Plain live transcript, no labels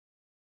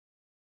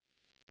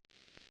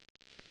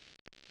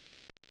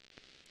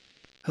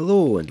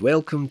Hello and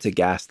welcome to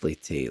Ghastly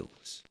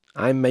Tales.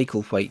 I'm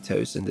Michael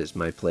Whitehouse and it's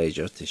my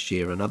pleasure to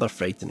share another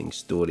frightening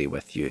story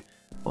with you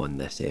on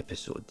this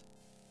episode.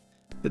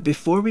 But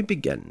before we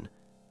begin,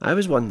 I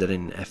was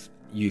wondering if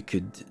you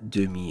could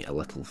do me a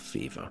little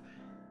favour.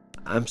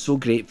 I'm so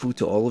grateful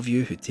to all of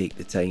you who take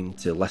the time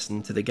to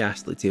listen to the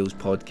Ghastly Tales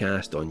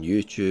podcast on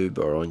YouTube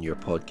or on your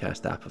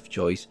podcast app of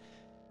choice.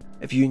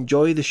 If you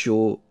enjoy the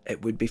show,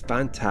 it would be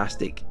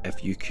fantastic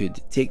if you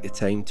could take the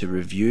time to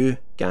review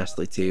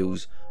Ghastly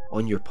Tales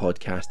on your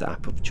podcast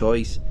app of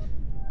choice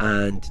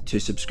and to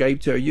subscribe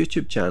to our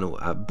YouTube channel.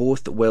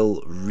 Both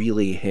will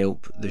really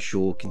help the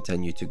show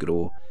continue to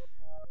grow.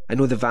 I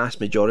know the vast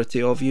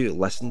majority of you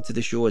listen to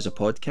the show as a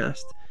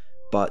podcast,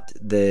 but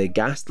the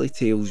Ghastly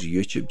Tales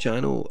YouTube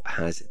channel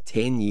has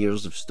 10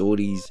 years of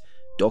stories,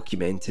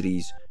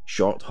 documentaries,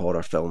 short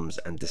horror films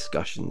and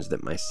discussions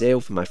that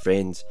myself and my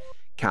friends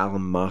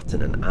Callum,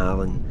 Martin and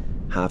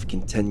Alan have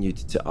continued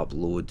to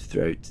upload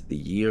throughout the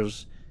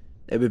years.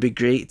 It would be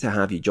great to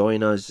have you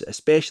join us,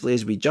 especially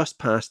as we just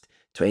passed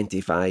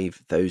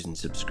 25,000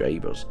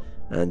 subscribers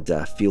and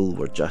feel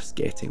we're just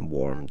getting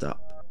warmed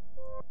up.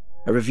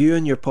 A review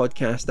on your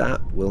podcast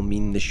app will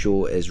mean the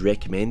show is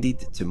recommended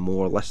to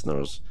more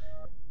listeners,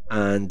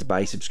 and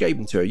by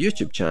subscribing to our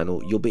YouTube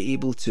channel you'll be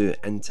able to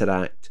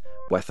interact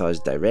with us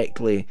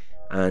directly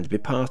and be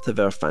part of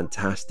our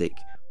fantastic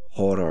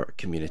horror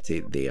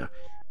community there.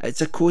 It's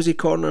a cosy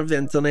corner of the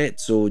internet,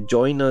 so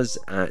join us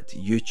at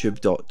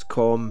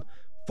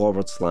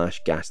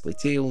youtube.com/Ghastly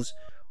Tales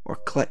or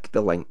click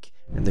the link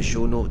in the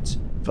show notes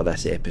for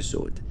this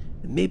episode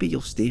and maybe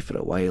you'll stay for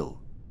a while.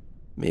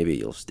 Maybe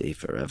you'll stay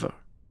forever.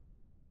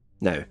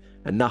 Now,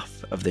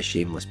 enough of the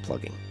shameless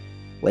plugging.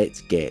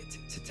 Let's get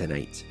to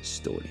tonight's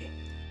story.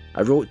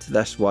 I wrote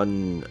this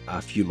one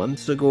a few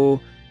months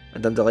ago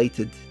and I'm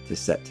delighted to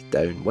sit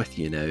down with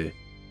you now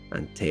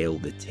and tell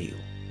the tale.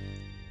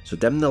 So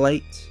dim the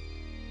lights,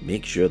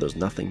 make sure there's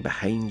nothing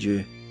behind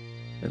you,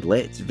 and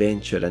let's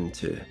venture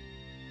into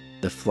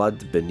The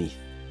Flood Beneath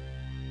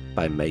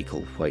by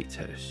Michael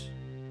Whitehouse.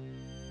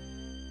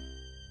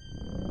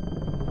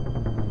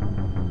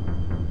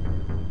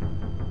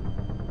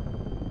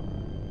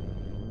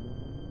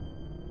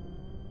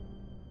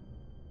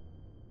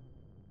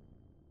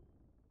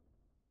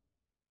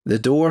 The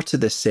door to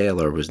the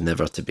cellar was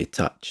never to be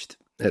touched.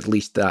 At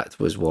least that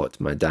was what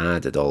my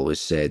dad had always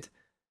said.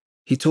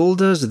 He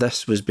told us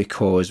this was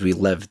because we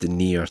lived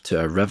near to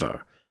a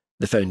river.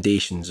 The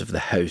foundations of the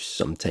house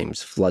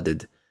sometimes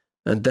flooded,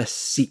 and this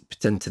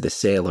seeped into the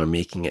cellar,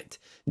 making it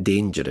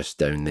dangerous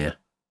down there.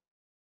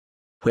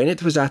 When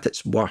it was at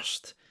its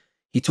worst,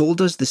 he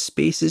told us the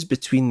spaces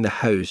between the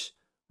house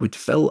would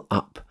fill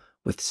up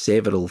with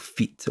several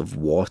feet of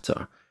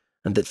water,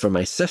 and that for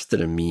my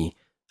sister and me,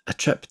 a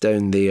trip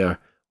down there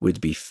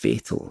would be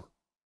fatal.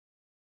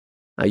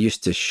 I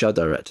used to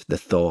shudder at the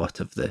thought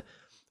of the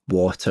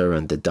water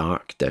and the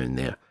dark down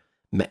there,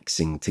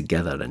 mixing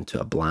together into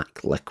a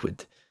black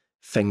liquid,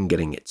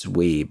 fingering its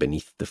way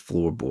beneath the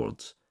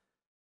floorboards.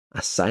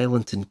 A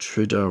silent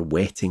intruder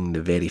wetting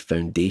the very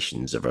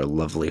foundations of our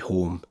lovely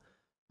home,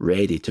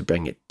 ready to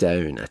bring it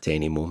down at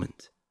any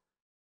moment.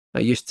 I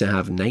used to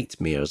have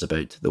nightmares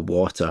about the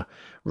water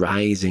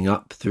rising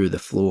up through the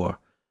floor,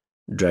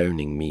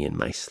 drowning me in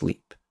my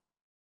sleep.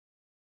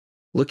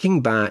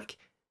 Looking back,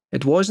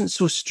 it wasn't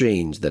so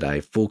strange that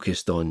I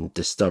focused on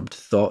disturbed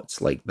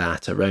thoughts like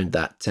that around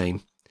that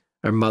time.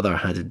 Our mother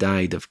had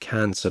died of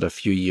cancer a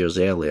few years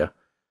earlier,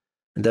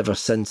 and ever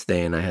since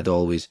then I had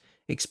always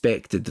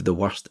expected the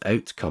worst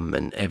outcome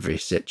in every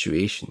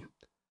situation.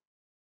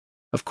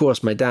 Of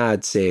course, my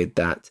dad said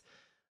that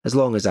as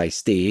long as I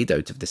stayed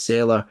out of the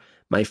cellar,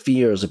 my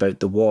fears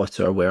about the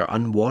water were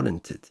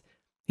unwarranted.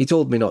 He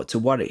told me not to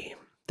worry,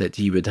 that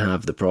he would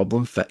have the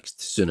problem fixed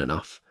soon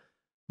enough,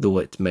 though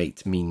it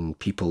might mean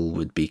people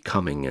would be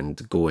coming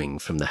and going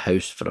from the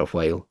house for a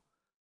while.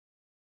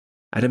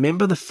 I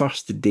remember the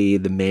first day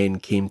the men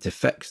came to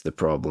fix the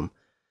problem.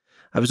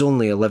 I was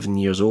only 11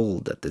 years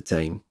old at the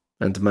time,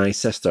 and my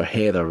sister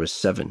Heather was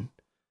 7.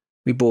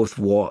 We both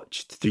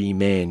watched 3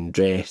 men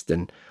dressed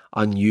in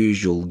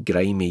unusual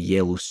grimy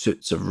yellow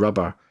suits of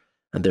rubber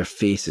and their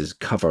faces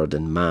covered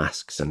in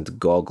masks and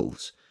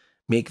goggles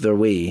make their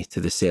way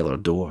to the cellar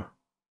door.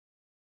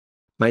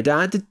 My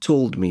dad had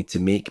told me to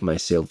make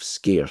myself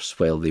scarce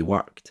while they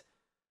worked.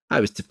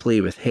 I was to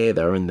play with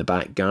Heather in the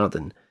back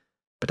garden,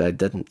 but I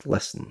didn't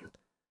listen.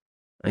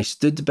 I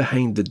stood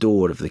behind the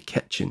door of the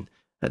kitchen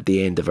at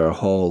the end of our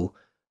hall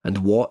and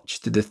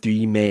watched the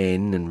 3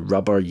 men in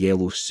rubber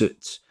yellow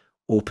suits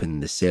open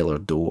the cellar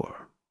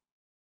door.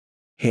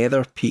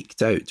 Heather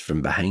peeked out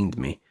from behind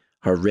me,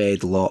 her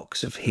red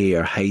locks of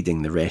hair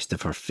hiding the rest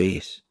of her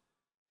face.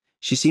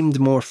 She seemed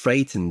more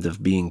frightened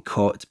of being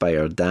caught by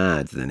her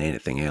dad than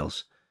anything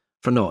else,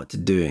 for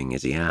not doing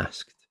as he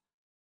asked.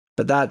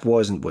 But that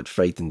wasn't what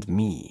frightened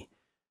me.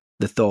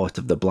 The thought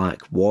of the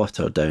black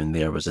water down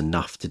there was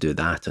enough to do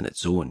that on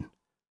its own.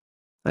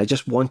 I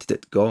just wanted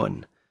it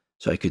gone,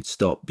 so I could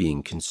stop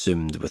being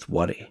consumed with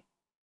worry.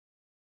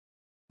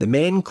 The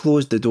men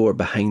closed the door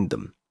behind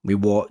them, We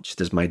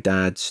watched as my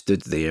dad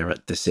stood there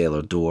at the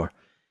cellar door.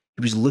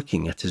 He was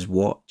looking at his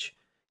watch.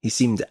 He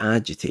seemed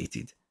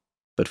agitated.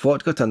 But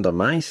what got under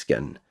my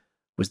skin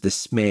was the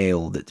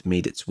smell that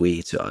made its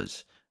way to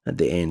us at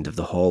the end of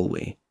the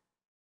hallway.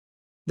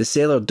 The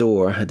cellar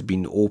door had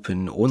been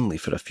open only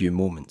for a few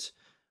moments,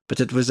 but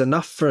it was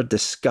enough for a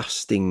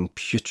disgusting,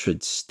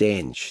 putrid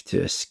stench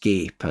to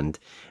escape and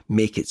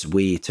make its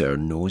way to our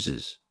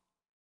noses.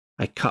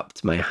 I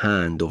cupped my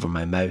hand over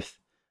my mouth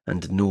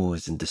and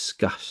nose in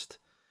disgust,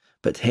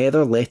 but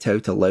Heather let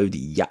out a loud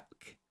yuck.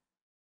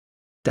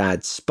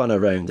 Dad spun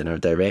around in our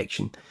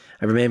direction.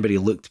 I remember he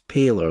looked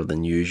paler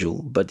than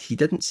usual, but he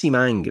didn't seem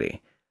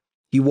angry.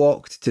 He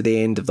walked to the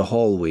end of the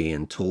hallway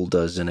and told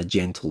us in a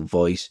gentle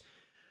voice,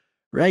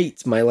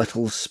 "Right, my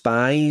little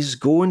spies,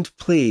 go and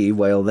play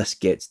while this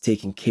gets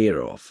taken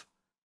care of."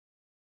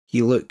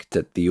 He looked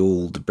at the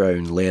old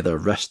brown leather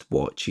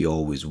wristwatch he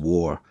always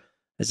wore,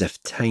 as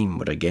if time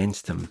were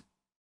against him.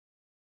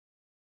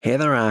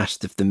 Heather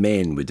asked if the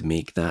men would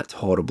make that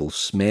horrible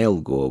smell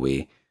go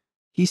away.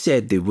 He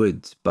said they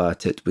would,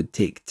 but it would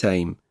take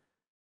time.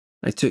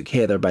 I took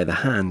Heather by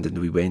the hand and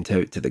we went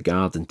out to the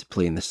garden to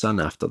play in the sun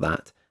after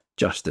that,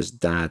 just as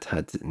Dad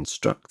had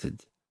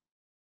instructed.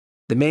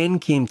 The men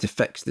came to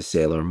fix the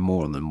cellar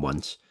more than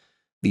once.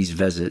 These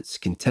visits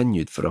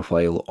continued for a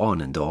while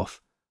on and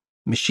off.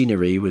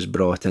 Machinery was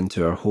brought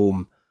into our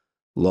home,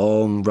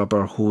 long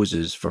rubber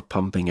hoses for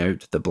pumping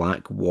out the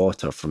black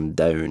water from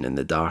down in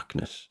the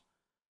darkness.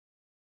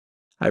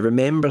 I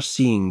remember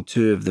seeing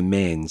two of the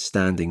men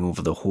standing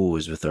over the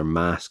hose with their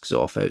masks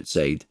off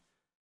outside.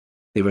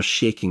 They were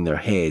shaking their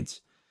heads,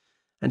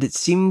 and it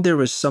seemed there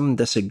was some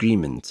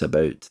disagreement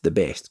about the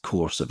best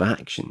course of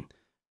action,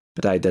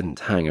 but I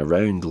didn't hang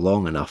around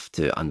long enough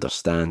to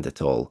understand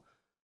it all.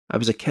 I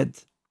was a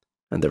kid,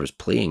 and there was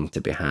playing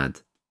to be had.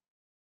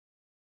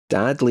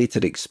 Dad later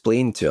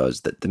explained to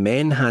us that the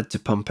men had to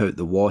pump out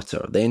the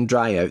water, then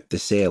dry out the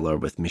cellar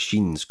with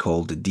machines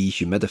called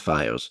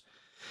dehumidifiers,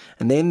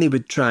 and then they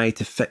would try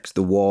to fix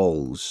the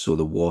walls so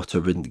the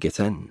water wouldn't get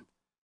in.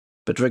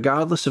 But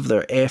regardless of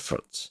their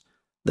efforts,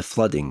 the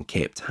flooding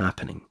kept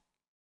happening.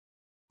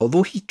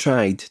 Although he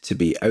tried to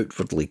be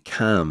outwardly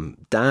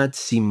calm, Dad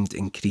seemed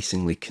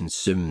increasingly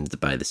consumed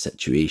by the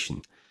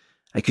situation.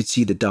 I could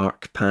see the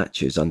dark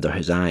patches under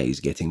his eyes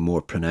getting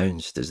more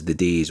pronounced as the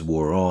days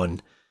wore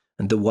on,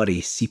 and the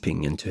worry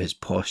seeping into his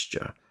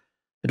posture.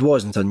 It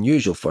wasn't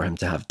unusual for him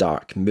to have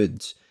dark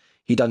moods.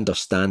 He'd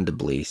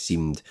understandably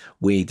seemed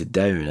weighed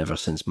down ever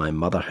since my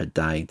mother had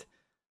died,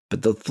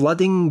 but the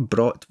flooding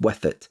brought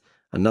with it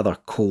another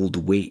cold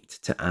weight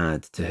to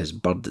add to his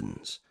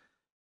burdens.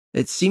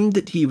 It seemed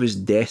that he was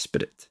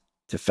desperate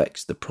to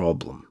fix the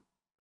problem.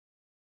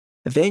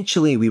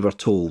 Eventually we were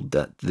told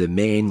that the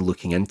men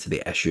looking into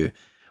the issue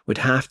would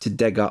have to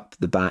dig up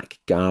the back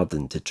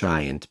garden to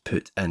try and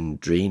put in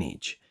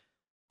drainage.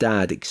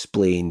 Dad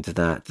explained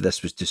that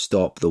this was to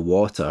stop the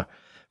water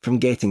from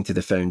getting to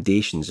the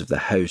foundations of the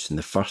house in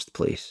the first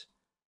place.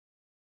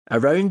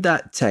 Around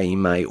that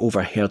time, I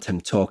overheard him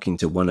talking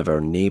to one of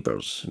our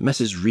neighbours,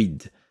 Mrs.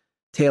 Reed,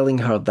 telling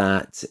her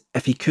that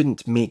if he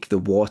couldn't make the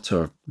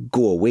water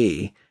go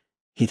away,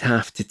 he'd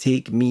have to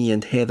take me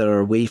and Heather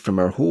away from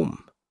our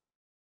home.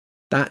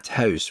 That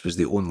house was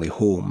the only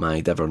home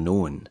I'd ever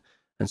known,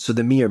 and so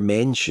the mere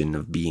mention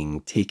of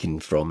being taken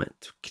from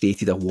it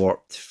created a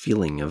warped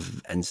feeling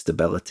of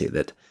instability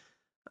that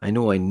I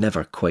know I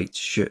never quite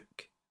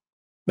shook.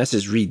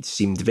 Mrs. Reed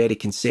seemed very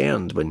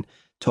concerned when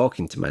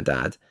talking to my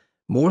dad,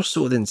 more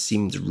so than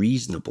seemed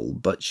reasonable,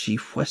 but she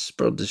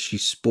whispered as she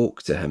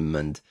spoke to him,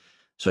 and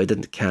so I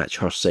didn't catch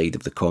her side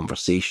of the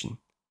conversation.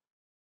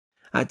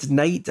 At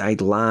night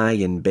I'd lie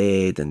in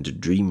bed and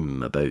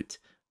dream about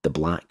the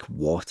black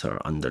water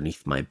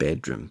underneath my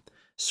bedroom,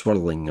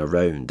 swirling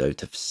around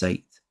out of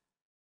sight.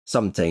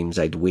 Sometimes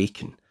I'd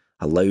waken,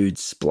 a loud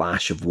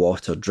splash of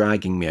water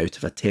dragging me out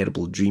of a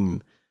terrible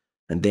dream,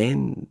 and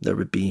then there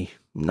would be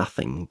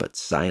nothing but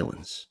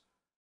silence.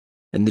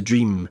 In the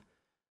dream,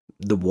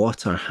 the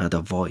water had a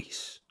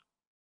voice.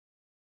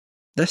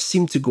 This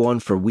seemed to go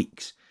on for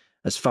weeks,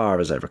 as far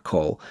as I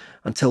recall,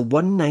 until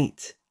one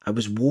night I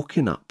was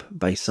woken up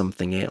by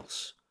something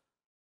else,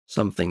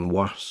 something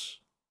worse.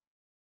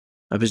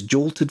 I was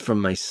jolted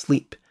from my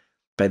sleep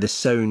by the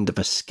sound of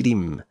a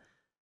scream.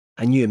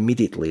 I knew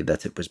immediately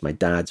that it was my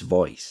dad's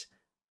voice.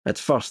 At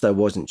first I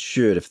wasn't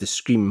sure if the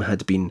scream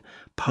had been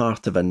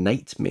part of a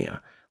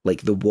nightmare,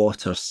 like the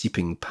water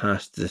seeping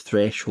past the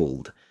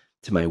threshold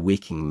to my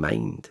waking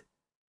mind.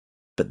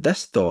 But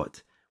this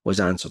thought was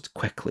answered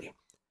quickly.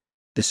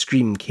 The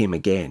scream came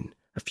again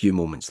a few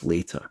moments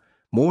later,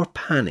 more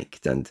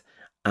panicked and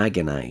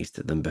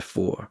agonised than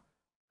before.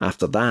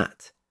 After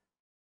that,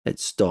 it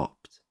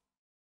stopped.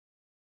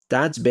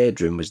 Dad's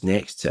bedroom was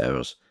next to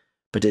ours,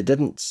 but it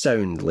didn't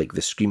sound like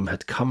the scream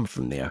had come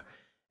from there.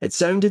 It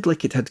sounded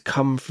like it had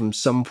come from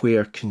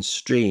somewhere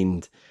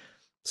constrained,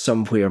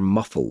 somewhere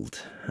muffled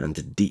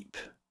and deep.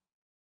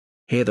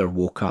 Heather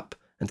woke up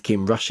and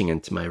came rushing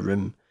into my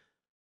room.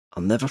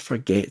 I'll never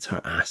forget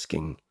her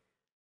asking,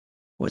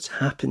 "What's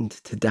happened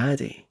to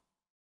Daddy?"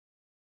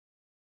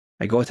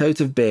 I got out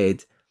of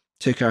bed,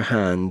 took her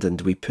hand, and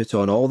we put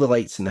on all the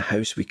lights in the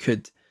house we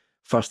could.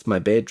 First my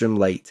bedroom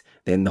light,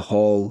 then the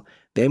hall,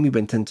 then we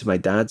went into my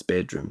dad's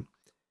bedroom.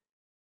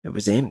 It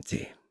was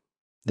empty.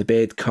 The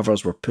bed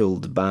covers were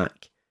pulled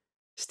back.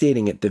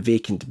 Staring at the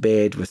vacant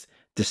bed with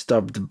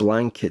disturbed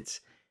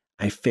blankets,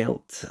 I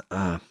felt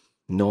a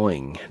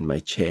gnawing in my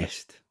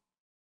chest.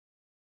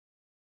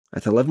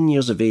 At 11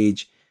 years of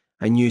age,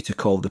 I knew to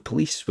call the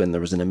police when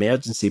there was an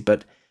emergency,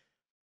 but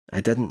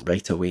I didn't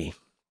right away.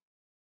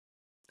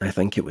 I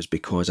think it was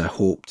because I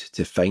hoped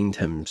to find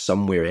him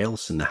somewhere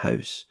else in the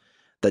house,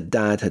 that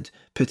Dad had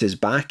put his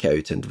back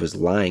out and was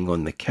lying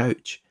on the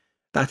couch.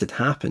 That had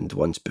happened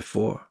once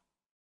before.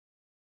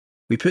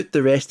 We put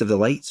the rest of the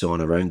lights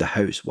on around the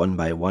house one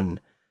by one.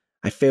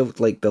 I felt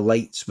like the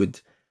lights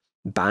would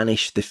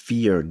banish the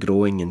fear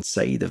growing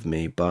inside of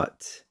me,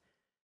 but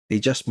they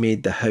just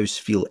made the house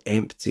feel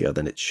emptier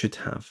than it should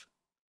have.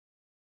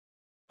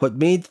 What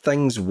made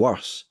things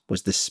worse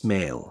was the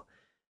smell.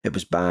 It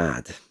was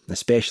bad,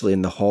 especially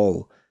in the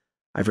hall.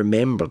 I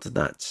remembered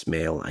that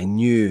smell. I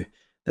knew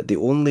that the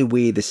only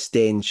way the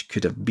stench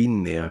could have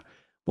been there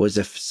was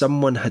if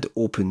someone had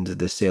opened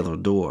the cellar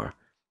door,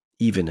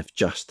 even if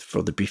just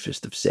for the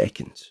briefest of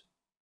seconds.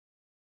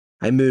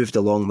 I moved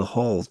along the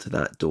hall to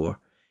that door,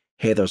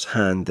 Heather's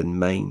hand in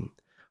mine,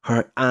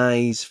 her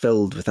eyes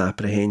filled with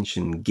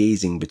apprehension,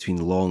 gazing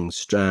between long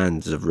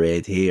strands of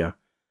red hair,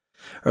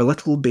 her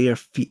little bare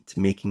feet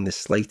making the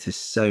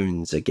slightest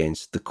sounds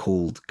against the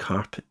cold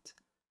carpet.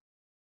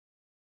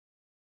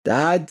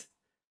 "Dad!"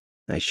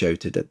 I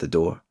shouted at the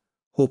door,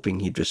 hoping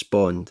he'd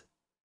respond.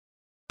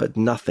 But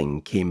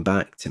nothing came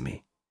back to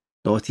me,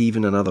 not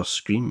even another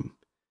scream.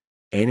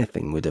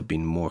 Anything would have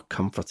been more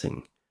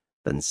comforting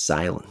than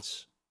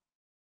silence.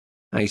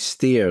 I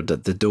stared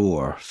at the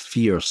door,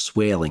 fear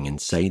swelling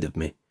inside of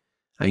me.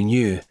 I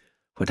knew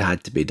what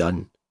had to be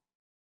done.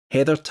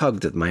 Heather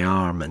tugged at my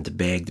arm and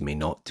begged me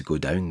not to go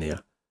down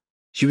there.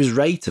 She was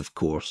right, of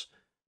course,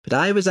 but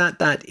I was at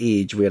that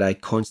age where I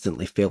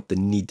constantly felt the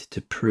need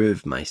to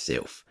prove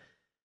myself.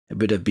 It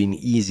would have been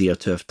easier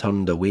to have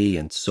turned away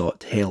and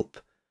sought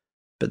help,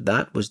 but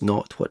that was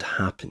not what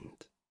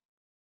happened.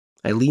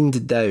 I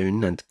leaned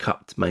down and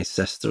cupped my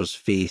sister's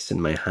face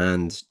in my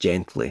hands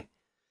gently,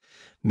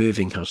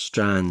 moving her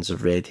strands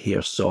of red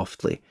hair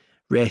softly,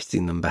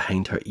 resting them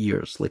behind her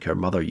ears like her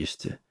mother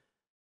used to.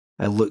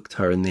 I looked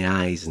her in the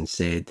eyes and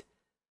said,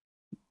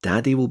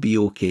 "Daddy will be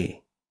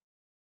okay."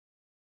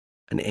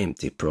 An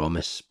empty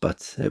promise,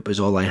 but it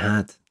was all I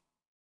had.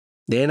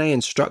 Then I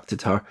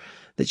instructed her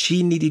that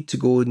she needed to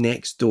go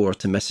next door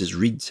to Mrs.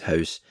 Reed's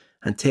house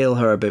and tell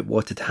her about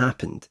what had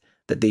happened,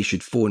 that they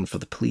should phone for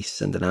the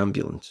police and an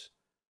ambulance,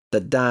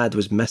 that Dad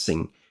was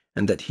missing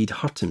and that he'd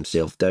hurt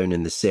himself down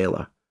in the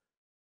cellar.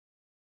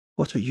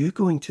 "What are you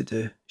going to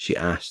do?" she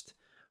asked,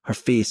 her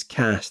face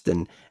cast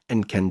in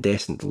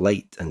incandescent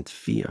light and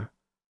fear.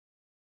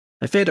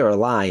 I fed her a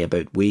lie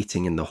about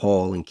waiting in the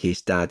hall in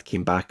case Dad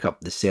came back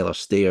up the cellar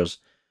stairs,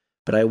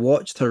 but I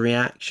watched her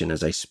reaction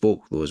as I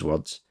spoke those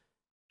words.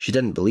 She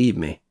didn't believe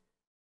me,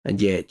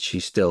 and yet she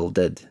still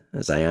did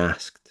as I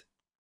asked.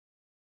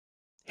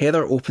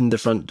 Heather opened the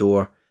front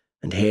door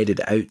and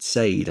headed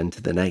outside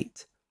into the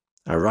night.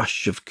 A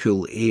rush of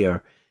cool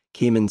air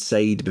came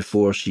inside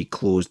before she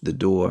closed the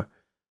door,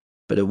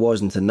 but it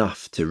wasn't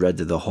enough to rid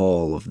the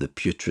hall of the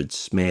putrid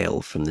smell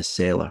from the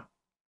cellar.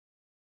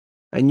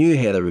 I knew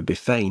Heather would be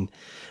fine.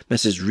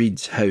 Mrs.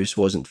 Reed's house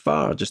wasn't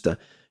far, just a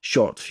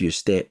short few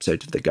steps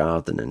out of the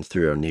garden and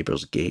through our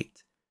neighbour's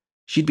gate.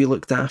 She'd be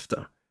looked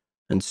after,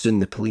 and soon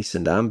the police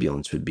and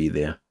ambulance would be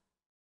there.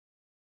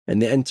 In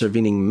the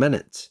intervening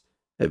minutes,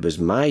 it was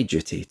my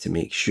duty to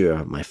make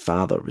sure my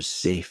father was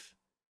safe.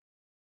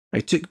 I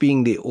took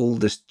being the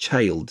oldest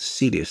child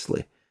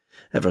seriously,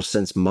 ever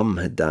since Mum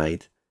had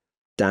died.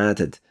 Dad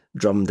had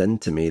drummed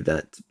into me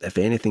that if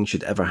anything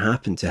should ever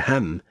happen to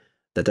him,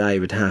 that I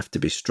would have to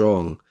be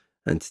strong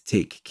and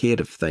take care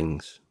of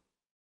things.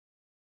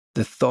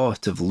 The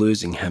thought of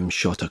losing him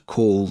shot a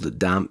cold,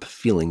 damp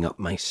feeling up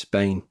my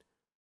spine.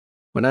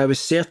 When I was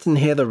certain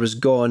Heather was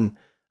gone,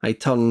 I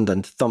turned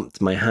and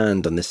thumped my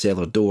hand on the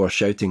cellar door,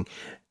 shouting,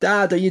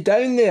 "Dad, are you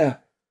down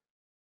there?"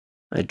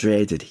 I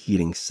dreaded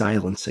hearing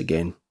silence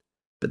again,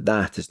 but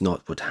that is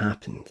not what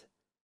happened.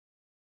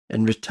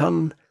 In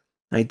return,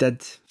 I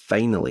did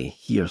finally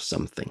hear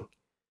something.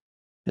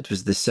 It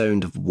was the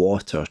sound of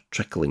water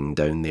trickling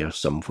down there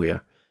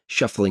somewhere,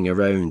 shuffling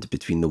around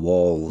between the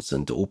walls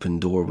and open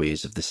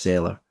doorways of the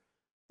cellar.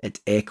 It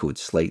echoed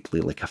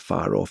slightly like a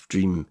far-off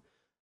dream,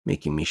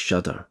 making me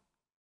shudder.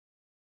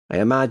 I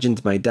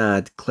imagined my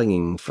dad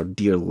clinging for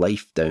dear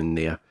life down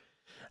there,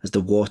 as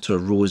the water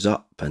rose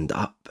up and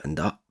up and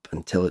up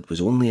until it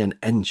was only an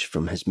inch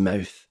from his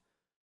mouth.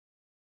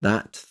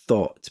 That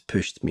thought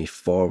pushed me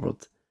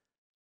forward.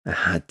 I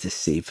had to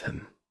save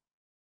him.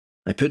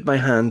 I put my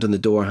hand on the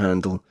door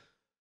handle.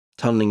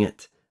 Turning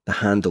it, the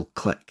handle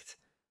clicked,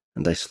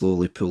 and I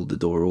slowly pulled the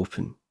door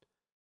open.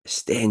 The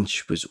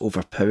stench was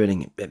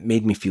overpowering. It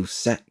made me feel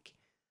sick.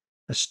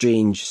 A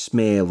strange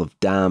smell of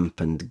damp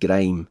and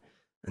grime,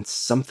 and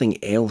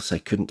something else I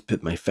couldn't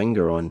put my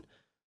finger on,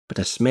 but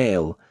a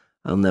smell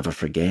I'll never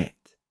forget.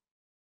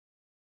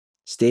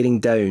 Staring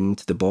down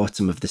to the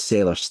bottom of the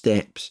cellar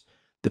steps,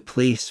 the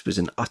place was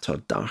in utter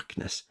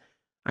darkness.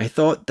 I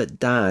thought that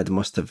Dad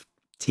must have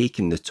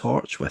taken the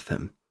torch with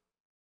him.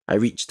 I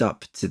reached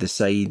up to the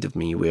side of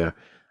me where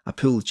a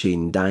pull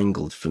chain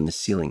dangled from the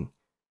ceiling.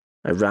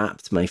 I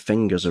wrapped my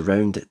fingers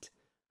around it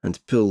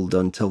and pulled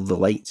until the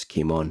lights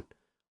came on,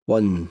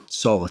 one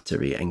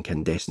solitary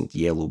incandescent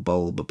yellow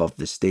bulb above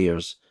the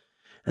stairs,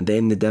 and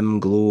then the dim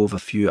glow of a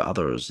few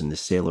others in the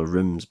cellar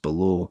rooms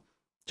below,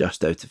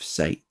 just out of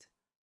sight.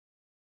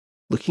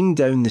 Looking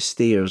down the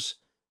stairs,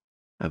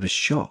 I was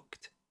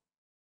shocked.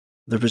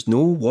 There was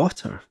no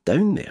water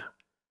down there.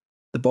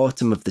 The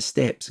bottom of the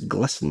steps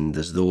glistened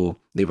as though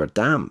they were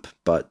damp,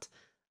 but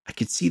I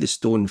could see the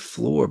stone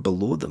floor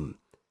below them,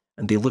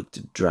 and they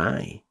looked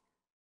dry.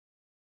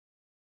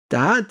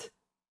 "Dad?"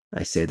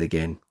 I said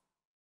again.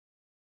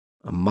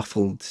 A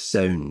muffled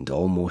sound,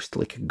 almost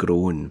like a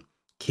groan,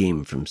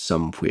 came from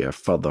somewhere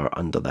further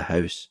under the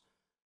house.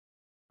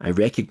 I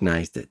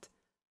recognised it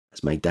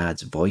as my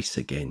dad's voice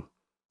again.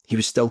 He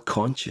was still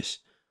conscious.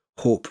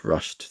 Hope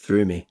rushed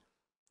through me.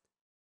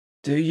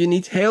 "Do you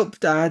need help,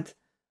 Dad?"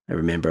 I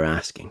remember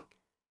asking.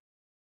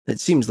 It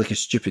seems like a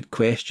stupid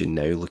question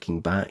now, looking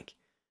back,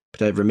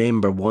 but I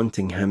remember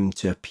wanting him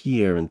to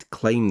appear and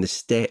climb the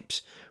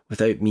steps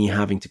without me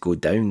having to go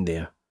down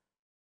there.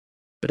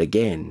 But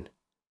again,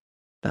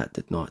 that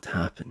did not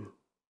happen.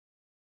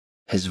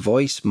 His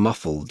voice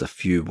muffled a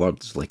few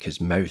words like his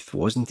mouth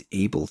wasn't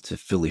able to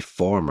fully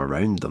form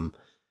around them,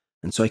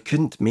 and so I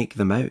couldn't make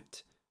them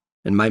out.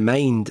 In my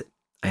mind,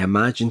 I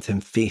imagined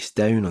him face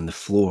down on the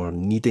floor,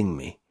 needing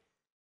me.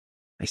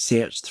 I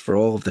searched for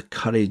all of the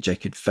courage I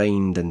could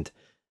find and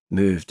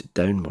moved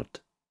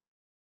downward.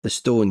 The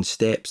stone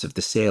steps of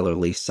the cellar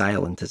lay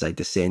silent as I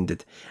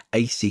descended,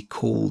 icy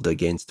cold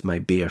against my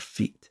bare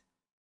feet.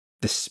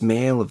 The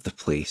smell of the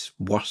place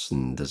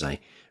worsened as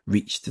I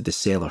reached the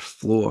cellar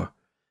floor,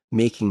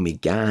 making me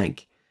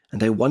gag,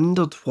 and I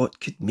wondered what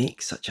could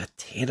make such a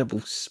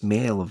terrible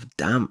smell of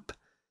damp.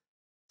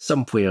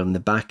 Somewhere in the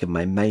back of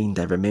my mind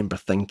I remember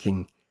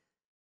thinking,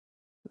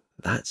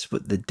 that's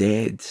what the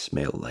dead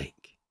smell like.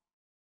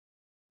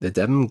 The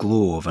dim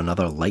glow of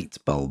another light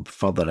bulb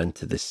further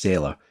into the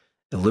cellar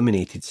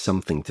illuminated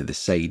something to the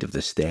side of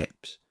the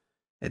steps.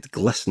 It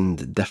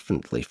glistened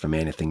differently from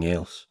anything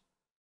else.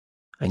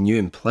 I knew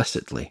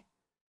implicitly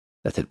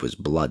that it was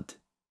blood.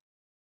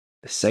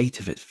 The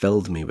sight of it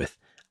filled me with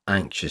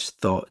anxious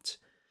thoughts.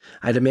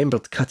 I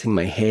remembered cutting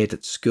my head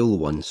at school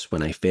once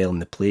when I fell in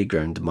the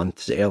playground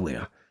months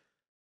earlier.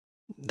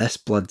 This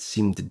blood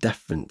seemed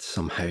different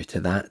somehow to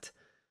that,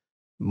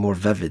 more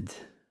vivid,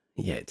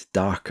 yet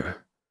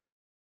darker.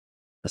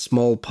 A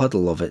small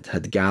puddle of it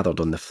had gathered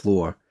on the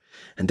floor,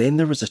 and then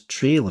there was a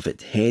trail of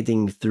it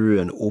heading through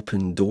an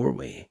open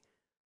doorway.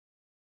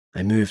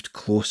 I moved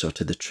closer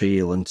to the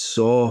trail and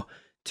saw,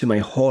 to my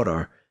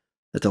horror,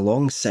 that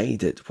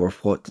alongside it were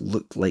what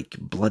looked like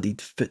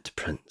bloodied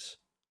footprints.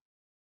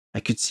 I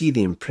could see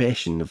the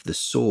impression of the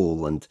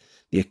sole and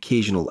the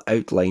occasional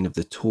outline of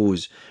the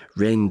toes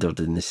rendered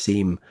in the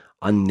same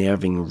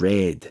unnerving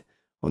red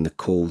on the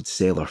cold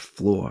cellar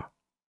floor.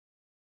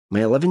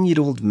 My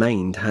 11-year-old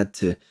mind had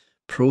to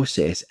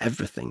process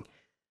everything.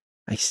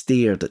 I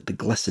stared at the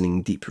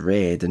glistening deep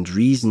red and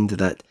reasoned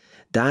that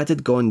Dad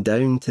had gone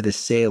down to the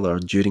cellar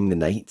during the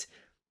night,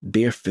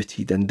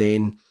 barefooted, and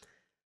then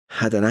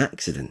had an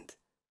accident.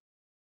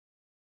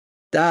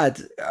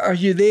 "Dad, are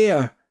you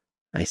there?"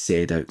 I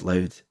said out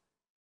loud.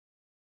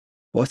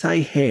 What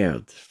I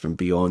heard from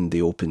beyond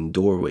the open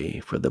doorway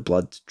where the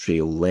blood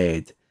trail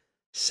led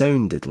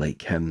sounded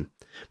like him,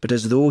 but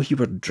as though he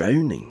were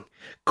drowning,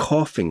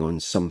 coughing on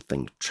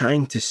something,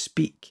 trying to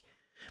speak.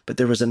 But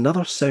there was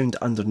another sound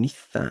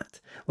underneath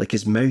that, like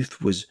his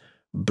mouth was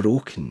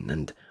broken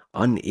and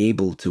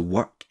unable to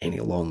work any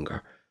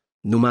longer,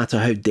 no matter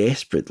how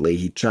desperately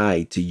he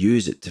tried to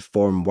use it to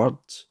form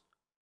words.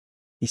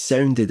 He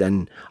sounded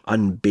in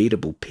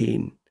unbearable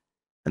pain,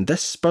 and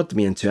this spurred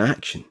me into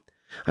action.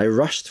 I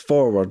rushed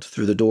forward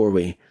through the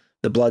doorway,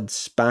 the blood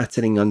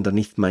spattering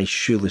underneath my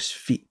shoeless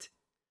feet.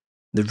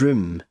 The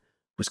room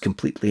was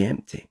completely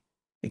empty,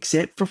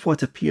 except for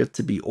what appeared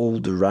to be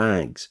old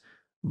rags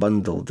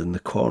bundled in the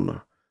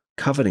corner,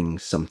 covering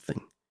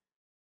something.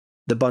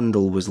 The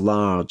bundle was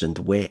large and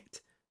wet,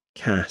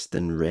 cast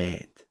in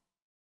red.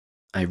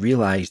 I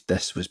realised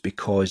this was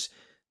because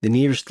the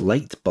nearest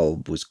light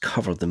bulb was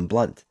covered in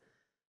blood.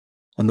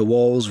 On the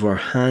walls were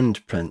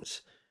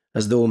handprints,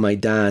 as though my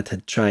dad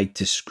had tried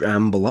to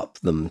scramble up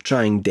them,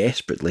 trying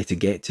desperately to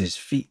get to his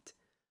feet.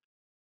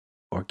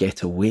 Or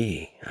get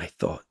away, I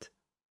thought.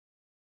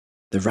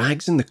 The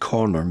rags in the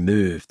corner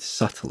moved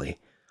subtly,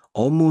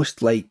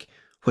 almost like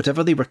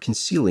whatever they were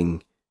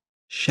concealing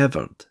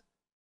shivered.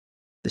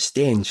 The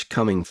stench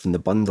coming from the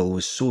bundle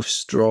was so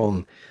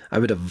strong I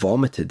would have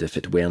vomited if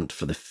it weren't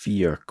for the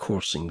fear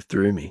coursing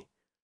through me.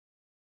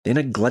 Then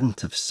a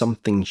glint of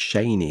something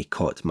shiny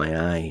caught my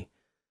eye.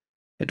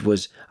 It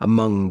was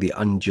among the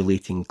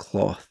undulating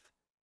cloth.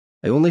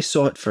 I only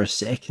saw it for a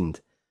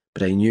second,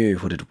 but I knew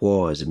what it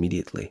was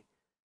immediately.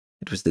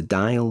 It was the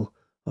dial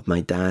of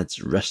my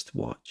dad's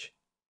wristwatch.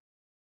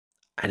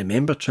 I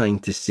remember trying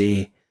to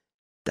say,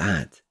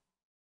 "Dad,"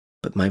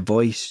 but my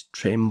voice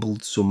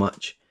trembled so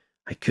much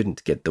I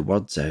couldn't get the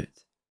words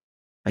out.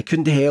 I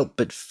couldn't help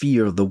but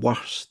fear the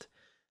worst,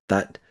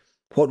 that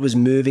what was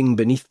moving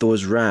beneath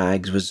those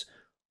rags was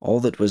all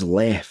that was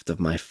left of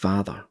my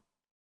father.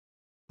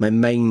 My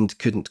mind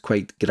couldn't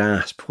quite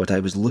grasp what I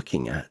was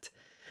looking at,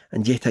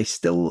 and yet I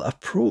still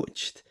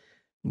approached,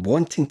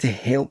 wanting to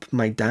help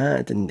my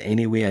dad in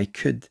any way I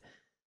could.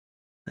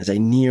 As I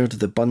neared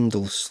the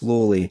bundle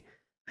slowly,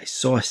 I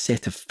saw a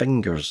set of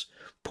fingers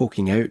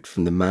poking out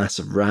from the mass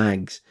of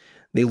rags.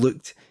 They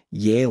looked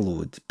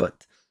yellowed,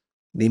 but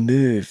they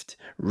moved,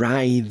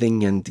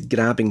 writhing and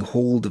grabbing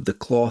hold of the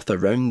cloth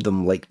around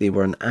them like they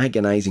were in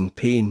agonizing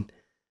pain.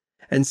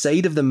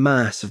 Inside of the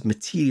mass of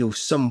material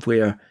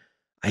somewhere,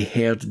 I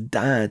heard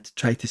Dad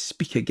try to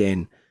speak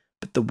again,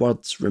 but the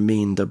words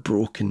remained a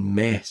broken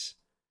mess.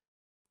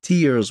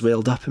 Tears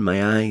welled up in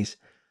my eyes.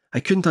 I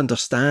couldn't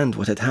understand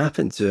what had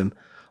happened to him.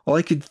 All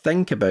I could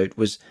think about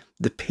was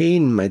the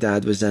pain my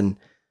dad was in.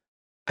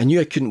 I knew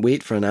I couldn't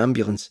wait for an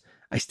ambulance.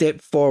 I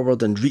stepped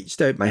forward and reached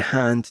out my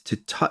hand to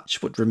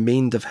touch what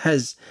remained of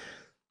his,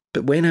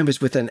 but when I was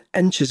within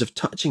inches of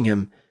touching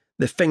him,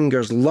 the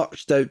fingers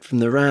lurched out from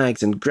the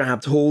rags and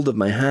grabbed hold of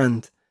my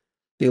hand.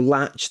 They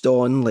latched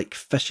on like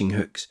fishing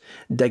hooks,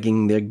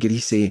 digging their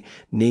greasy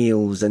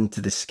nails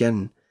into the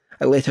skin.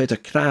 I let out a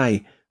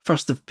cry,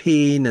 first of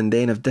pain and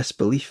then of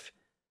disbelief.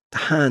 The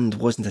hand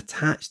wasn't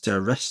attached to a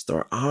wrist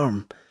or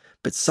arm,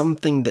 but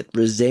something that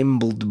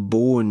resembled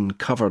bone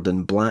covered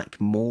in black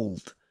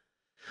mould.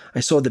 I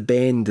saw the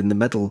bend in the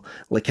middle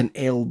like an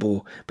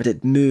elbow, but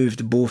it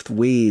moved both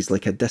ways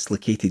like a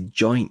dislocated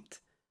joint.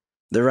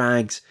 The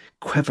rags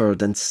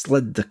quivered and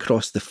slid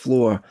across the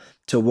floor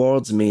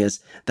towards me as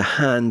the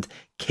hand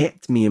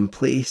kept me in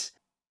place.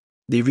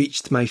 They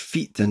reached my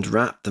feet and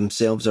wrapped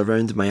themselves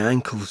around my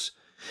ankles.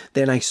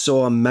 Then I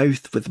saw a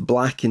mouth with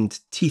blackened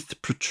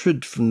teeth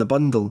protrude from the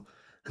bundle,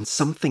 and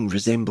something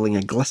resembling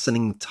a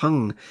glistening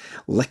tongue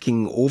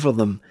licking over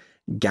them,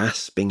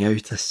 gasping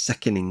out a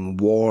sickening,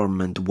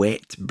 warm and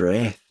wet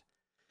breath.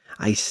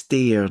 I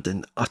stared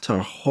in utter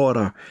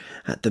horror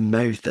at the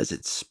mouth as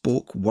it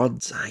spoke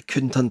words I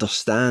couldn't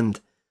understand,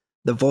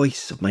 the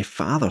voice of my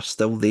father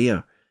still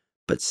there,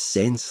 but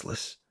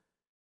senseless.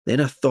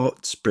 Then a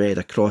thought spread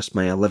across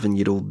my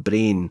 11-year-old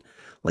brain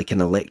like an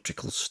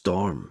electrical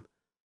storm.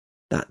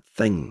 That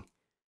thing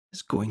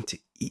is going to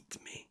eat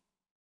me.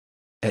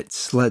 It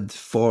slid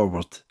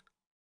forward.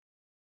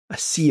 A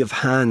sea of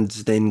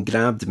hands then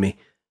grabbed me,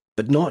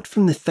 but not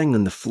from the thing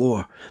on the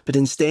floor, but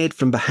instead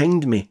from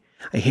behind me.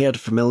 I heard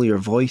familiar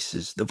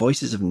voices, the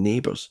voices of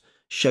neighbours,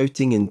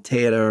 shouting in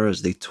terror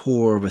as they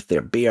tore with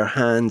their bare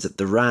hands at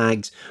the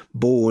rags,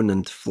 bone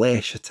and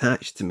flesh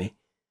attached to me.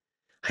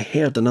 I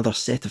heard another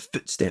set of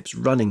footsteps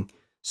running.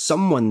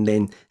 Someone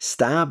then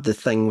stabbed the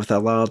thing with a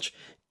large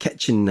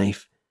kitchen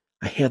knife.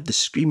 I heard the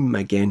scream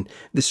again,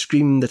 the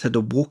scream that had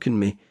awoken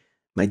me.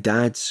 My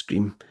dad's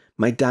scream,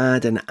 my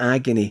dad in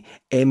agony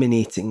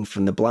emanating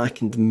from the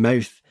blackened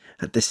mouth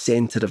at the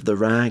centre of the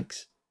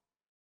rags.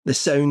 The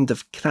sound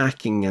of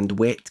cracking and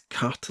wet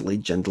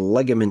cartilage and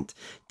ligament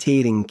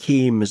tearing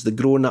came as the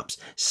grown-ups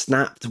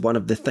snapped one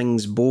of the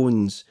thing's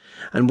bones,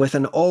 and with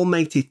an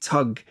almighty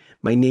tug,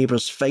 my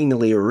neighbours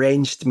finally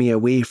wrenched me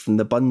away from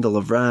the bundle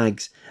of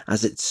rags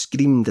as it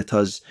screamed at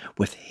us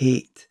with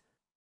hate.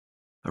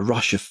 A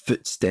rush of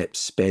footsteps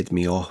sped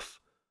me off.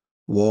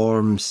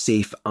 Warm,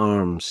 safe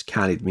arms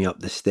carried me up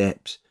the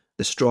steps,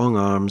 the strong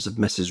arms of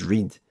Mrs.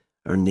 Reed,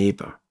 our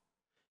neighbour.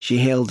 She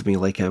held me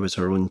like I was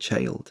her own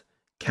child,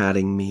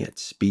 carrying me at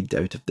speed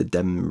out of the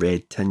dim,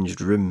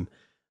 red-tinged room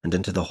and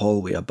into the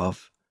hallway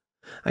above.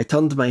 I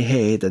turned my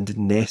head and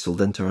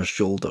nestled into her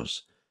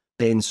shoulders,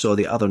 then saw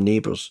the other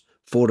neighbours,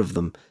 4 of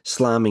them,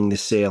 slamming the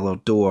cellar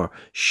door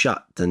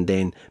shut and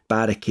then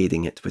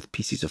barricading it with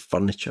pieces of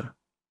furniture.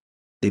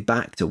 They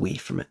backed away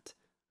from it,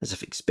 as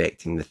if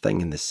expecting the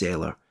thing in the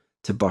cellar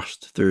to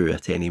burst through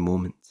at any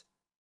moment.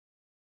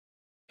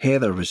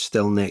 Heather was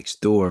still next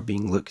door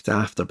being looked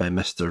after by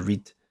Mr.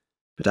 Reed,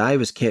 but I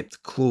was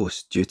kept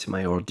close due to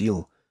my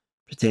ordeal,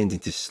 pretending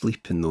to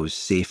sleep in those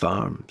safe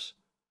arms.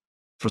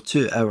 For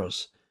 2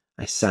 hours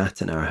I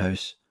sat in our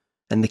house,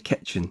 in the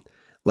kitchen,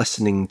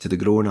 listening to the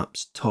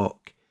grown-ups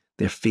talk,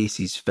 their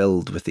faces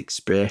filled with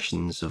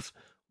expressions of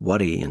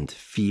worry and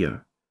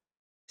fear.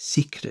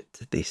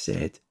 "Secret," they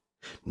said.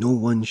 "No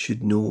one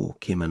should know,"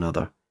 came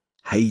another.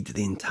 "Hide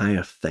the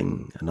entire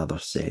thing," another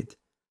said.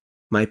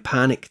 My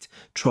panicked,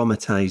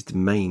 traumatised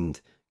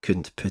mind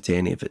couldn't put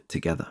any of it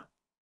together.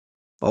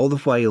 All the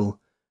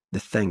while, the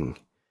thing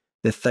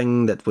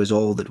that was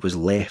all that was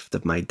left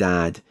of my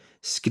dad,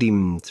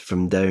 screamed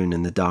from down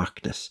in the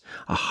darkness,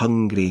 a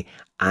hungry,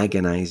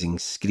 agonising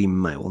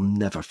scream I will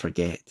never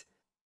forget,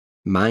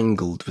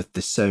 mangled with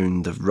the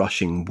sound of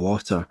rushing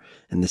water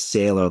in the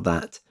cellar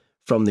that,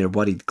 from their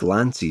worried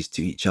glances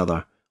to each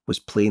other, was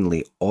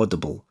plainly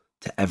audible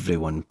to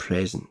everyone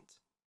present.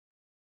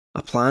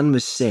 A plan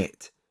was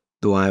set,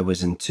 though I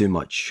was in too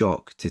much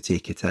shock to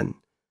take it in.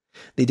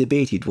 They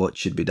debated what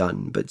should be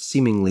done, but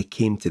seemingly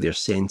came to their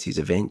senses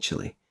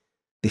eventually.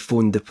 They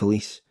phoned the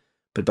police,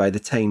 but by the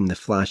time the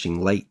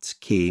flashing lights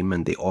came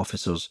and the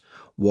officers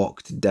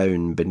walked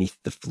down beneath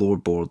the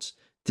floorboards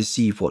to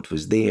see what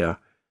was there,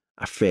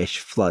 a fresh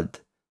flood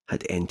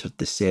had entered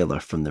the cellar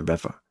from the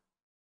river.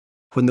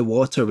 When the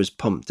water was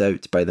pumped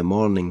out by the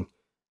morning,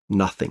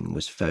 nothing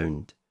was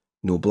found.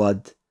 No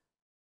blood,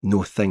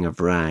 no thing of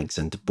rags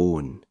and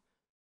bone,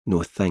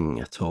 no thing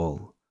at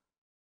all.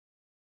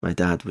 My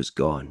dad was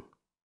gone.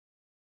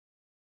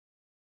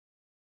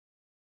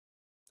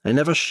 I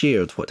never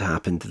shared what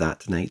happened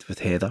that night with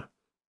Heather.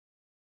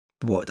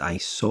 What I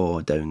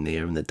saw down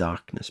there in the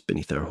darkness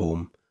beneath our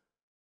home.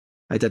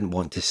 I didn't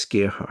want to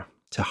scare her,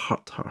 to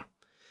hurt her.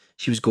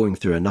 She was going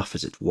through enough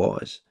as it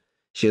was.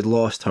 She had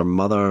lost her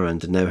mother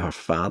and now her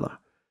father.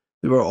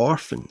 They were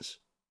orphans.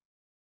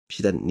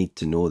 She didn't need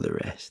to know the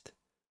rest.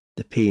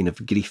 The pain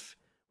of grief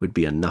would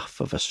be enough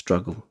of a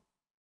struggle.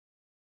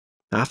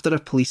 After a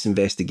police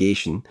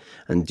investigation,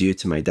 and due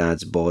to my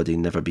dad's body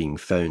never being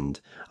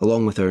found,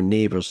 along with our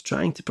neighbours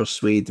trying to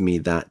persuade me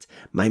that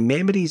my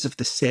memories of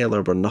the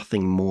cellar were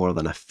nothing more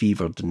than a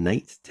fevered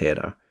night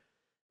terror,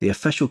 the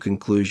official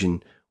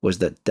conclusion was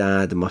that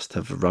Dad must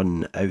have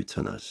run out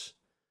on us.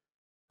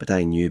 But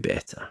I knew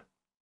better.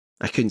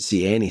 I couldn't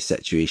see any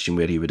situation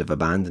where he would have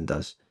abandoned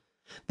us.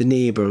 The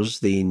neighbours,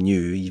 they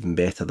knew even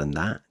better than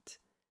that.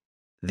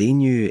 They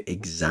knew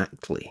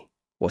exactly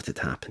what had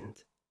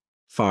happened.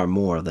 Far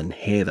more than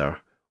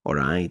Heather or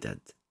I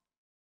did.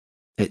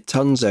 It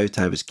turns out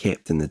I was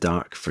kept in the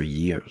dark for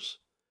years.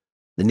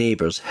 The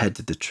neighbours hid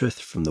the truth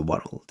from the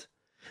world.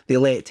 They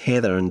let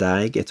Heather and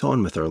I get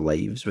on with our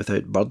lives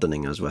without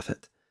burdening us with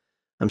it.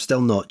 I'm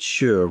still not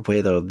sure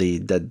whether they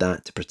did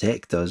that to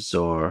protect us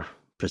or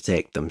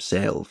protect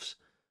themselves.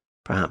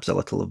 Perhaps a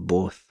little of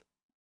both.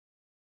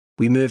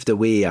 We moved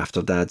away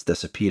after Dad's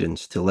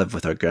disappearance to live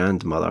with our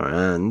grandmother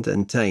and,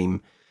 in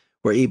time,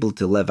 were able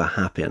to live a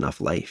happy enough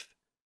life.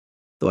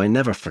 Though I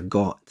never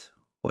forgot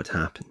what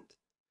happened.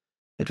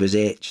 It was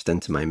etched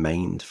into my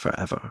mind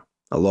forever,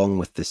 along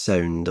with the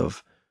sound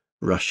of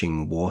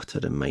rushing water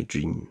in my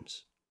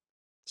dreams.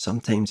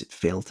 Sometimes it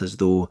felt as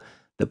though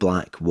the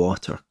black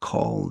water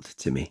called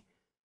to me.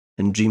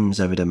 In dreams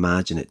I would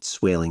imagine it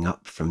swelling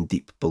up from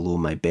deep below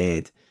my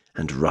bed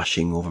and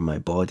rushing over my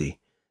body,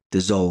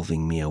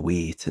 dissolving me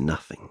away to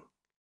nothing.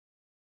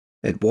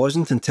 It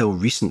wasn't until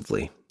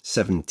recently,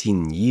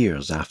 17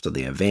 years after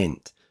the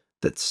event,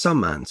 that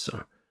some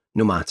answer,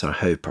 no matter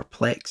how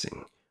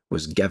perplexing,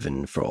 was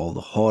given for all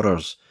the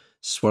horrors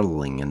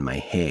swirling in my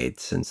head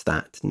since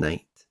that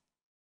night.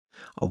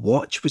 A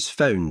watch was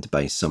found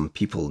by some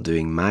people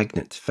doing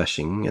magnet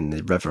fishing in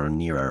the river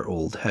near our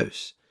old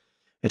house.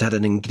 It had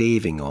an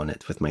engraving on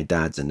it with my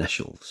dad's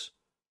initials.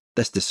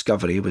 This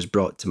discovery was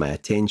brought to my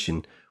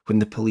attention when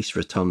the police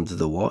returned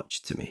the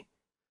watch to me.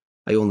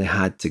 I only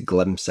had to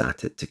glimpse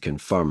at it to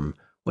confirm,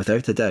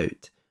 without a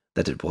doubt,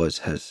 that it was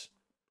his.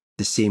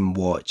 The same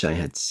watch I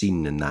had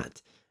seen in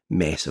that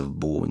mess of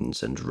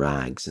bones and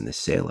rags in the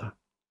cellar.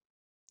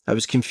 I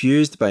was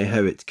confused by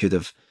how it could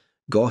have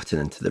gotten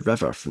into the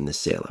river from the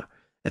cellar,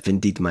 if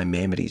indeed my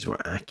memories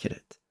were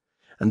accurate.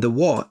 And the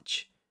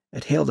watch,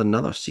 it held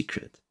another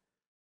secret,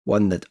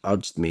 one that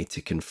urged me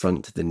to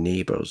confront the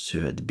neighbours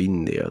who had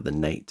been there the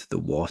night the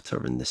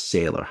water in the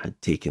cellar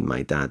had taken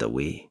my dad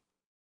away.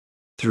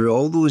 Through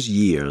all those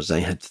years I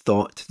had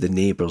thought the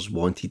neighbours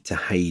wanted to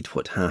hide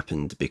what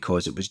happened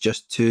because it was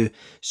just too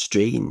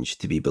strange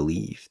to be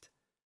believed.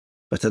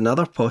 But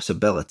another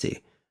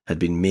possibility had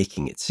been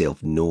making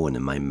itself known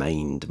in my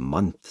mind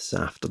months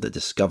after the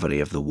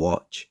discovery of the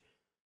watch,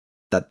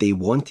 that they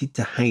wanted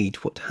to hide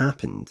what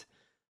happened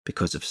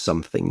because of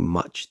something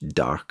much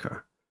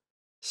darker,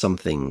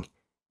 something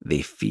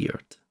they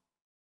feared.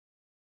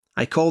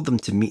 I called them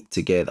to meet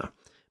together,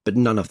 but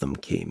none of them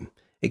came,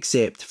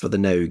 except for the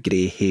now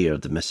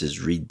grey-haired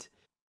Mrs. Reed.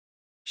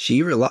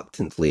 She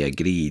reluctantly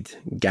agreed,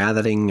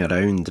 gathering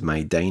around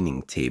my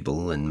dining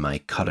table in my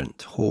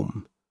current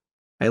home.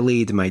 I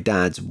laid my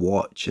dad's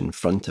watch in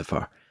front of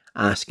her,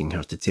 asking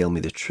her to tell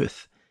me the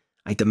truth.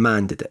 I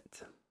demanded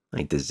it.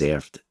 I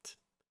deserved it.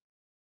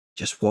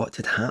 Just what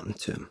had happened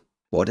to him?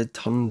 What had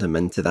turned him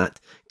into that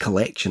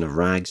collection of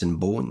rags and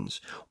bones?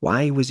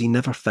 Why was he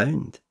never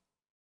found?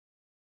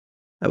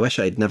 I wish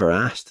I had never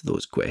asked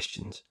those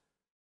questions.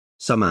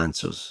 Some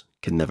answers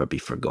can never be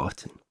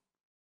forgotten.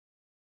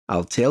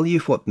 I'll tell you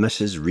what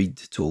Mrs. Reed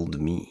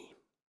told me.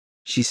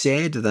 She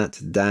said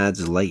that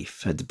Dad's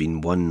life had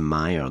been one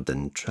mired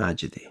in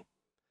tragedy.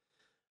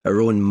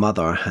 Our own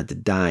mother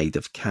had died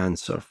of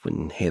cancer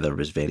when Heather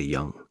was very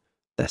young.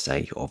 This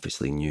I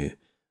obviously knew.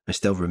 I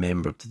still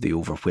remembered the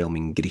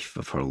overwhelming grief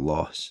of her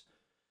loss.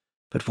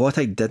 But what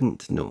I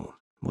didn't know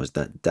was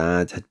that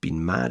Dad had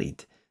been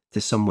married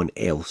to someone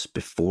else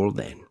before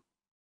then.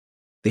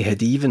 They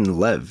had even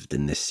lived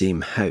in the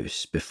same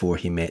house before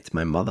he met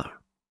my mother.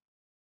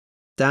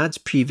 Dad's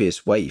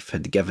previous wife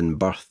had given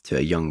birth to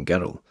a young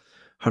girl.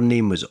 Her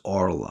name was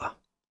Orla.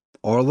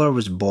 Orla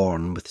was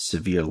born with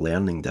severe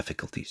learning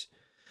difficulties,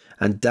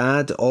 and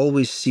Dad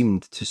always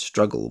seemed to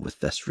struggle with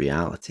this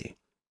reality.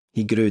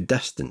 He grew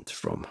distant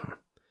from her.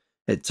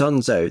 It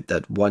turns out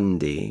that one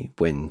day,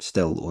 when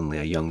still only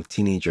a young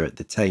teenager at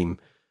the time,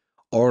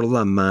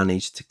 Orla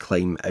managed to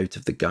climb out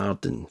of the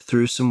garden,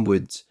 through some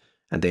woods,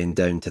 and then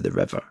down to the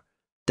river.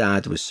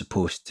 Dad was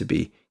supposed to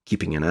be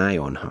keeping an eye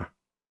on her.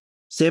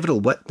 Several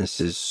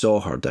witnesses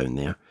saw her down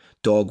there,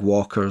 dog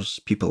walkers,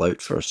 people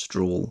out for a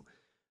stroll.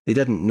 They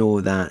didn't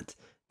know that,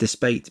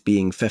 despite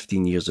being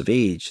 15 years of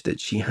age, that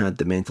she had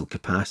the mental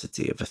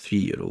capacity of a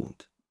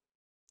 3-year-old.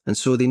 And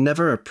so they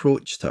never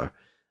approached her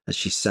as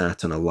she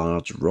sat on a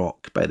large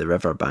rock by the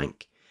river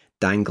bank,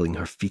 dangling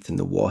her feet in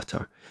the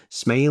water,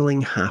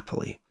 smiling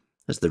happily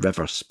as the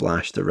river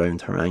splashed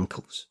around her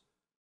ankles.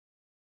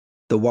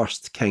 The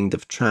worst kind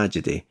of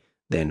tragedy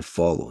then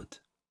followed.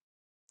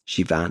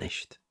 She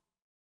vanished.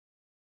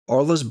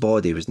 Orla's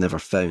body was never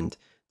found,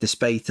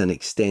 despite an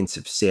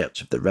extensive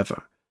search of the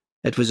river.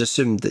 It was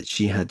assumed that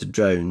she had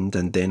drowned,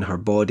 and then her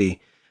body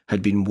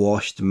had been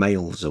washed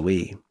miles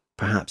away,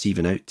 perhaps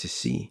even out to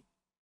sea.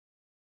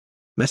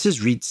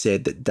 Mrs. Reed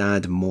said that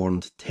Dad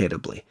mourned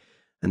terribly,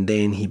 and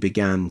then he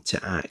began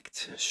to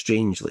act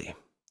strangely.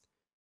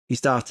 He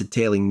started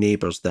telling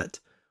neighbours that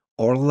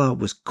Orla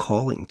was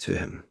calling to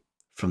him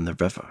from the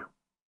river.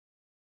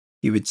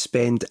 He would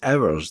spend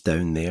hours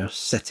down there,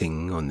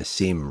 sitting on the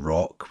same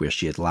rock where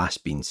she had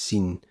last been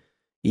seen,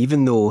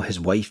 even though his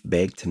wife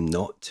begged him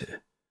not to.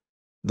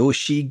 Though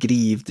she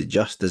grieved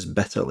just as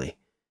bitterly,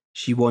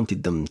 she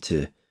wanted them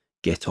to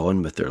get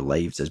on with their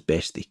lives as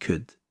best they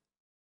could.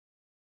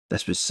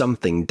 This was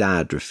something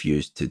Dad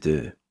refused to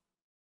do.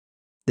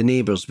 The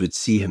neighbours would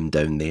see him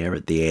down there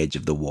at the edge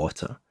of the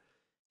water.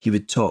 He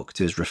would talk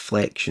to his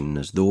reflection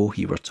as though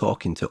he were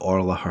talking to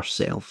Orla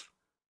herself.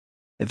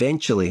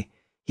 Eventually,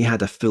 he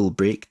had a full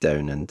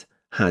breakdown and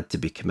had to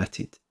be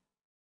committed.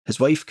 His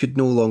wife could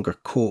no longer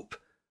cope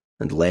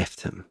and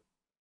left him.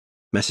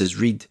 Mrs.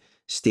 Reed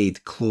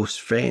stayed close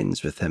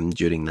friends with him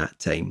during that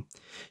time.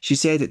 She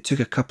said it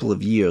took a couple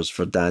of years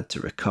for Dad to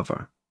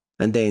recover,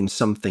 and then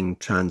something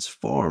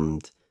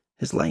transformed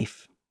his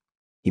life.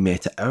 He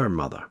met our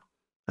mother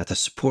at a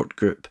support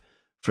group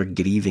for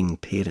grieving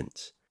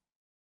parents.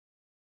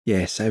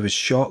 Yes, I was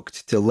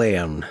shocked to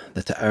learn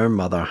that our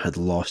mother had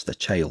lost a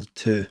child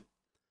too.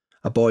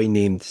 A boy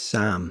named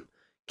Sam,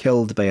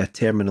 killed by a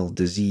terminal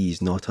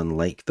disease not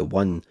unlike the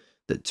one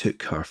that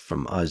took her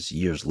from us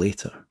years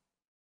later.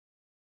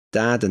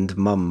 Dad and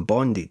Mum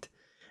bonded,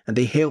 and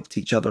they helped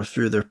each other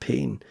through their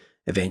pain,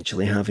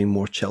 eventually having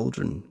more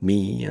children,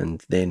 me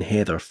and then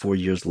Heather 4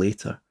 years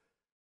later.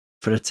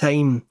 For a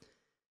time,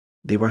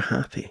 they were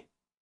happy.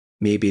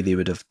 Maybe they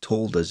would have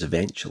told us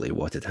eventually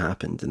what had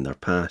happened in their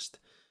past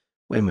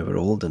when we were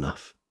old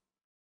enough.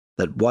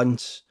 That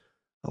once,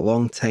 a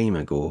long time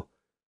ago,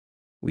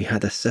 we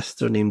had a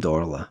sister named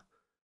Orla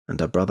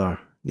and a brother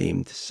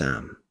named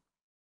Sam.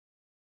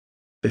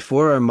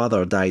 Before our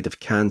mother died of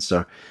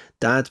cancer,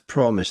 Dad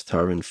promised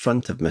her in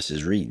front of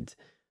Mrs. Reed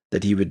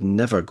that he would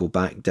never go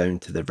back down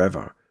to the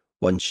river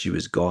once she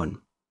was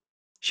gone.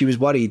 She was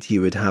worried he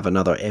would have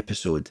another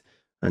episode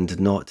and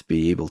not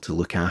be able to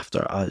look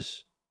after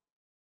us.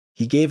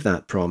 He gave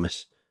that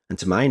promise, and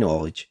to my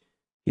knowledge,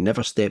 he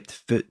never stepped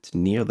foot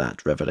near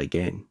that river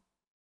again.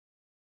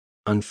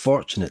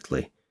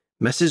 Unfortunately,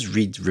 Mrs.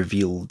 Reed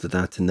revealed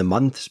that in the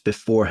months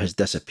before his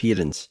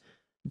disappearance,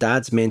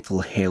 Dad's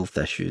mental health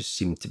issues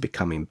seemed to be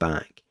coming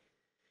back.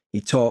 He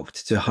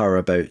talked to her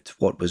about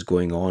what was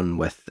going on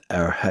with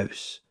our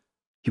house.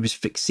 He was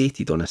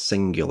fixated on a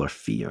singular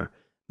fear,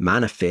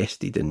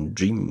 manifested in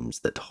dreams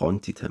that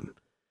haunted him.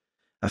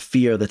 A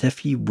fear that if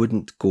he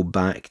wouldn't go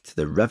back to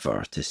the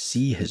river to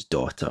see his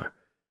daughter,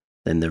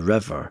 then the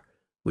river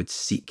would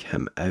seek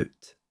him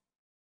out.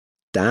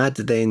 Dad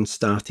then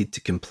started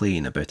to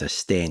complain about a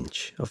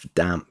stench of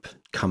damp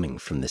coming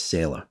from the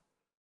cellar.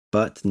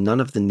 But none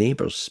of the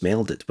neighbours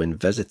smelled it when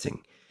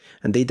visiting,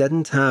 and they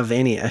didn't have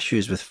any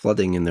issues with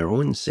flooding in their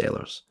own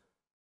cellars.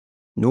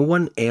 No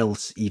one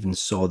else even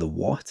saw the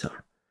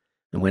water,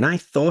 and when I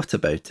thought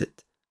about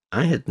it,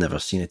 I had never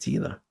seen it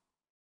either.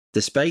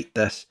 Despite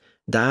this,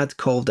 Dad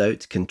called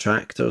out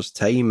contractors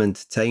time and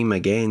time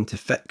again to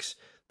fix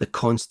the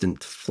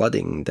constant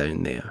flooding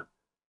down there.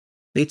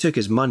 They took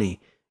his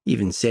money,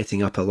 even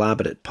setting up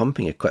elaborate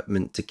pumping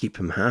equipment to keep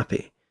him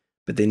happy,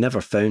 but they never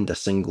found a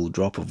single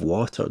drop of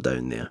water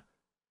down there.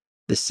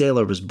 The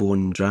cellar was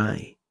bone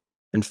dry.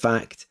 In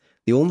fact,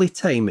 the only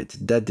time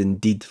it did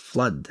indeed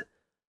flood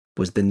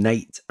was the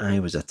night I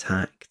was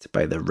attacked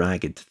by the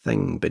ragged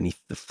thing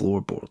beneath the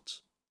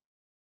floorboards.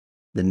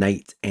 The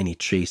night any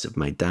trace of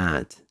my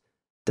dad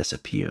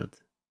disappeared.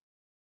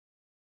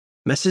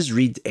 Mrs.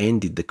 Reed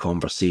ended the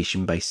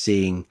conversation by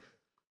saying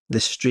the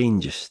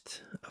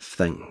strangest of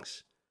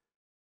things.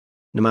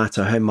 No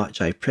matter how much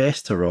I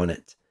pressed her on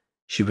it,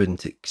 she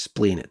wouldn't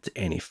explain it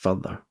any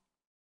further.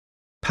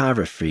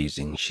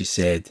 Paraphrasing, she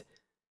said,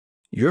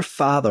 "Your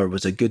father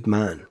was a good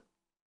man,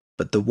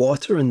 but the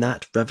water in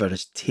that river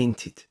is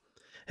tainted.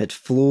 It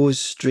flows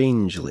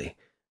strangely.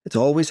 It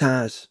always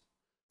has.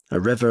 A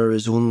river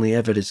is only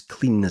ever as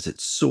clean as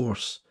its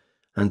source,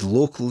 and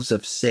locals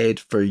have said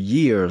for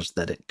years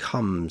that it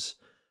comes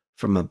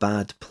from a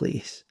bad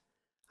place.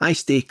 I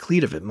stay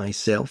clear of it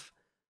myself.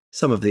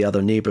 Some of the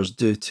other neighbours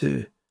do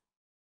too.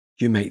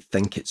 You might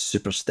think it's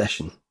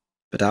superstition,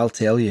 but I'll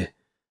tell you,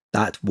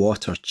 that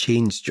water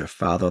changed your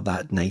father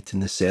that night in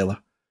the cellar.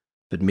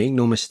 But make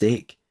no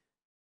mistake,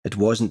 it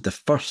wasn't the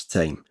first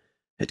time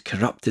it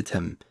corrupted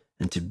him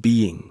into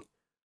being,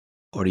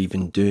 or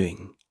even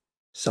doing,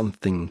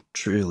 something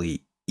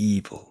truly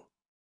evil.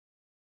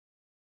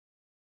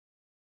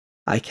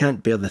 I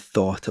can't bear the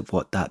thought of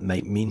what that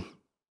might mean.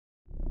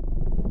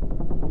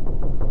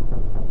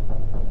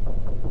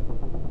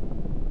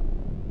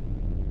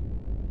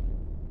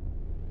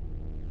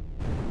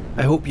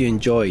 I hope you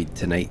enjoyed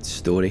tonight's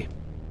story.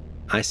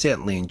 I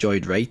certainly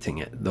enjoyed writing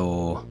it,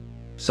 though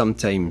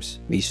sometimes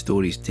these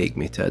stories take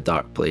me to a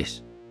dark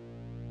place,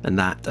 and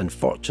that,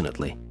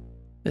 unfortunately,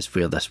 is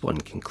where this one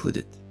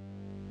concluded.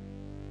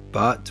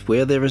 But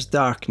where there is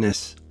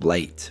darkness,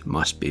 light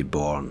must be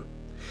born.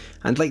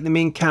 And like the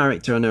main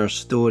character in our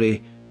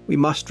story, we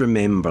must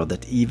remember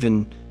that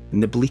even in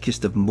the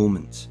bleakest of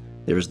moments,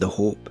 there is the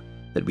hope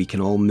that we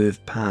can all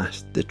move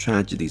past the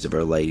tragedies of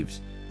our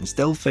lives and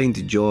still find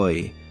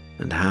joy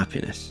and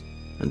happiness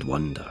and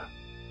wonder.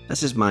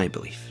 This is my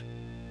belief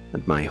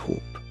and my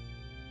hope.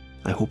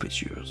 I hope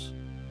it's yours.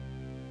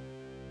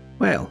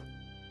 Well,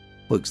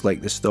 looks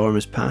like the storm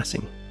is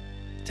passing.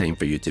 Time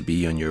for you to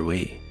be on your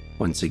way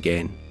once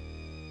again.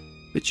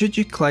 But should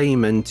you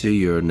climb into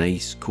your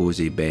nice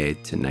cosy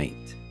bed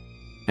tonight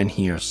and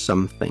hear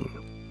something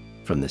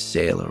from the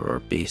cellar or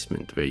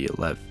basement where you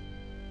live,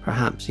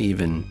 perhaps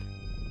even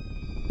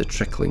the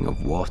trickling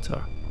of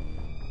water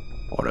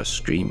or a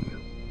scream,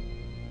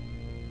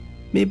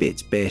 maybe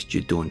it's best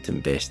you don't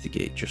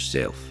investigate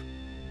yourself,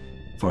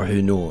 for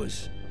who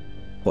knows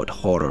what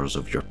horrors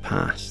of your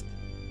past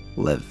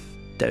live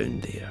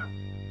down there.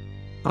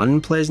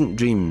 Unpleasant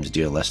dreams,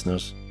 dear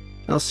listeners.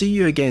 I'll see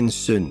you again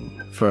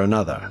soon for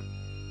another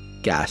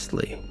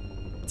Ghastly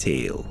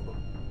Tale.